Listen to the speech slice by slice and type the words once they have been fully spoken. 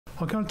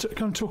I'm going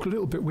to talk a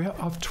little bit.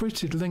 I've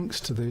tweeted links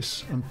to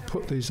this and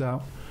put these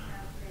out.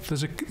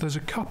 There's a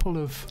couple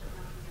of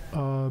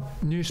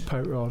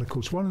newspaper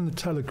articles, one in the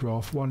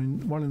Telegraph, one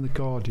in the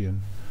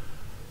Guardian,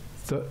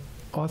 that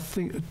I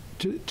think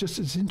just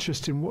as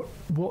interesting.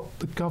 What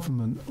the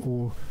government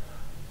or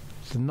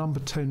the Number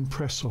 10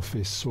 press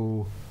office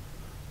or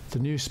the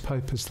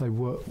newspapers they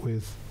work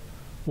with,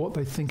 what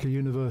they think a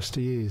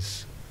university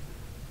is,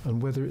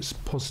 and whether it's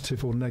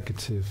positive or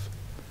negative,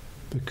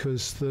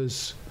 because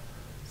there's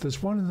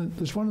one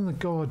in the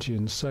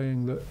Guardian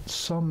saying that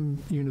some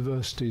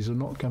universities are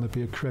not going to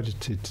be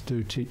accredited to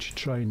do teacher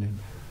training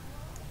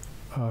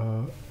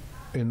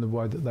in the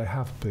way that they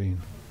have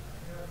been,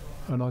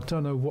 and I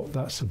don't know what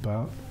that's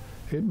about.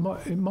 It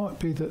might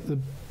be that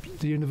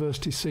the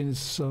university is seen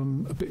as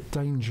a bit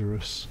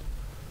dangerous,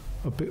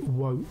 a bit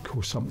woke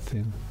or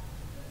something.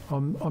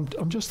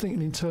 I'm just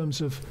thinking in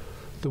terms of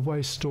the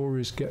way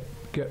stories get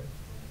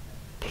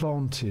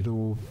planted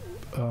or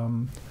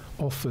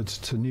offered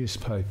to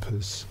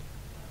newspapers.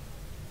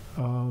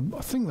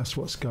 I think that's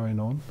what's going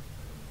on.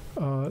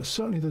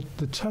 Certainly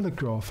the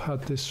Telegraph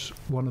had this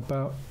one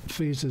about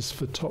visas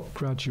for top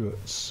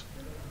graduates,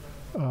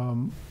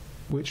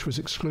 which was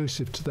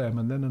exclusive to them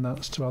and then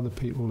announced to other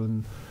people,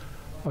 and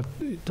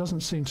it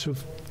doesn't seem to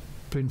have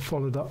been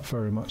followed up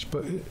very much,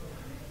 but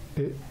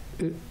it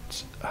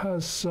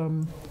has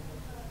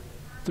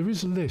there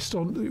is a list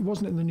it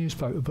wasn't in the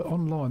newspaper, but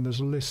online there's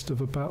a list of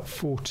about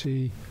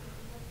 40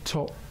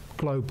 top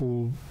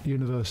global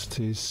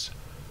universities,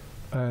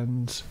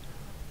 and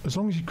as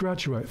long as you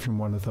graduate from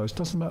one of those,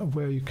 doesn't matter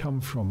where you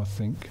come from, I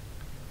think.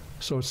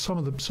 So some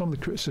of the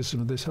criticism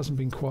of this hasn't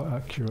been quite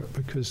accurate,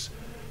 because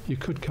you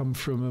could come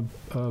from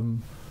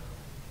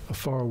a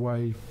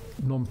faraway,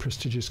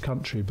 non-prestigious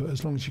country, but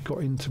as long as you got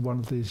into one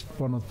of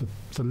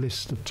the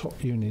list of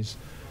top unis,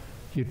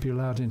 you'd be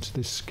allowed into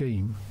this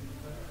scheme.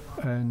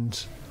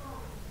 And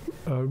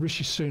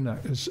Rishi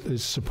Sunak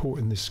is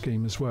supporting this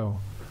scheme as well.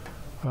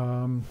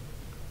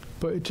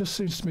 But it just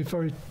seems to me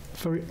very,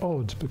 very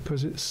odd,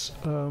 because it's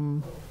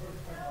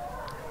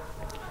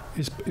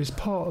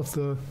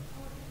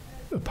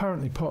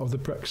apparently part of the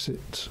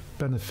Brexit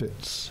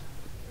benefits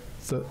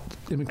that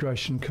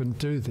immigration can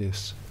do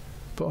this.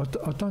 But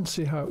I don't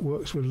see how it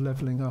works with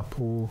levelling up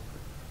or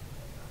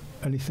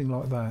anything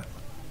like that.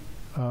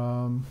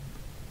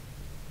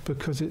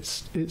 Because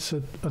it's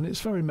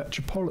very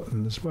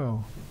metropolitan as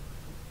well.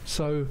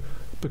 So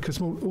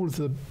because all of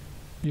the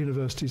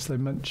universities they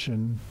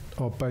mention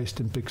are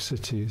based in big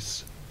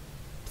cities.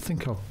 I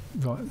think I'm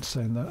right in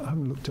saying that. I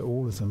haven't looked at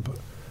all of them, but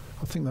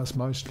I think that's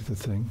mostly the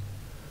thing.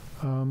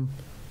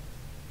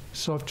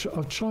 So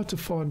I've tried to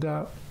find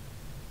out,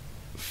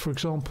 for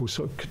example,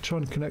 sort of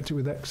trying to connect it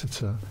with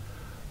Exeter,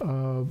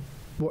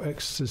 what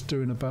Exeter's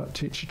doing about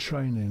teacher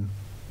training.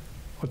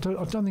 I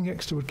don't think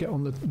Exeter would get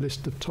on the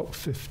list of top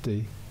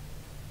 50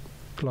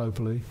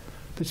 globally.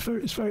 It's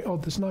very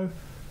odd. There's no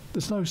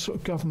sort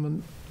of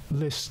government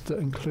list that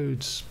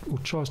includes or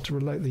tries to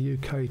relate the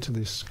UK to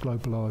this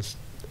globalised.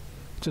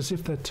 It's as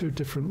if they're two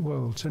different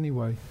worlds.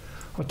 Anyway,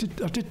 I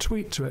did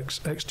tweet to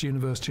Exeter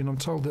University, and I'm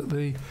told that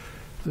the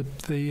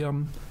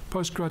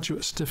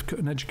postgraduate certificate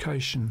in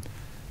education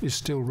is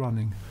still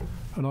running,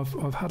 and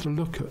I've had a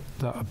look at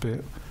that a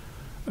bit,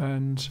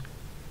 and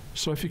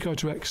so if you go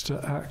to Exeter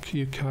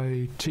AC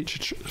UK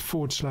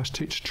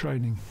 /teacher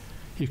training,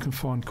 you can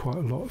find quite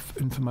a lot of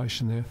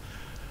information there,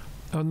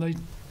 and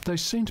they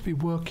seem to be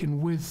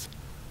working with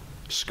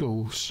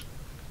schools,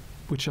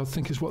 which I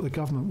think is what the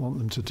government want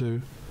them to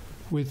do,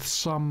 with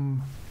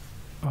some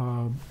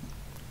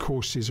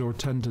courses or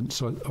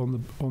attendance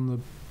on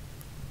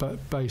the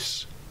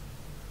base.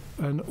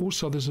 And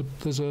also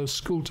there's a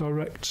school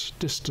direct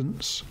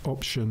distance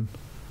option,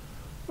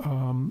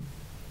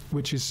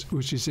 which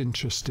is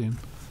interesting,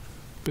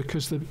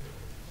 because the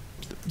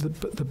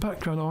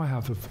background I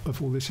have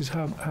of all this is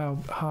how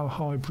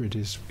hybrid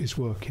is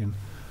working,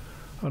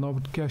 and I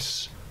would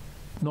guess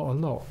not a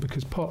lot,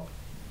 because part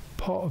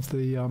of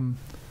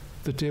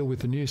the deal with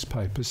the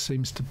newspapers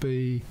seems to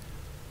be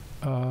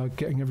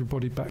getting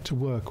everybody back to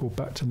work or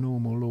back to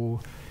normal, or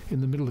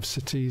in the middle of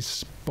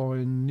cities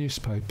buying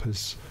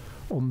newspapers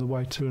on the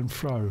way to and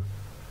fro.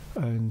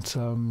 And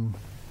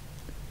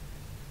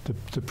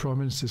the Prime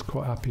Minister is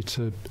quite happy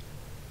to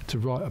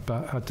write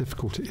about how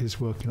difficult it is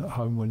working at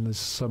home when there's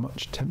so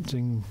much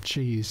tempting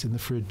cheese in the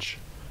fridge,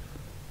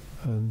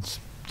 and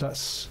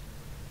that's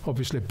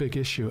obviously a big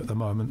issue at the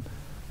moment.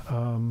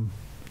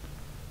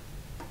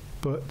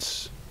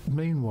 But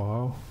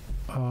meanwhile,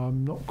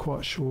 I'm not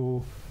quite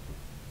sure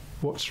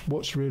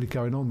what's really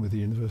going on with the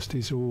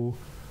universities or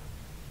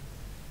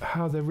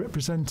how they're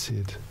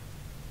represented.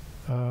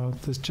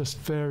 There's just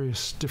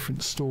various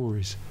different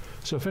stories.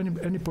 So if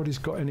anybody's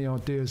got any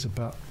ideas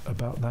about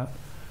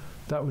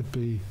that would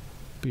be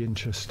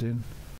interesting.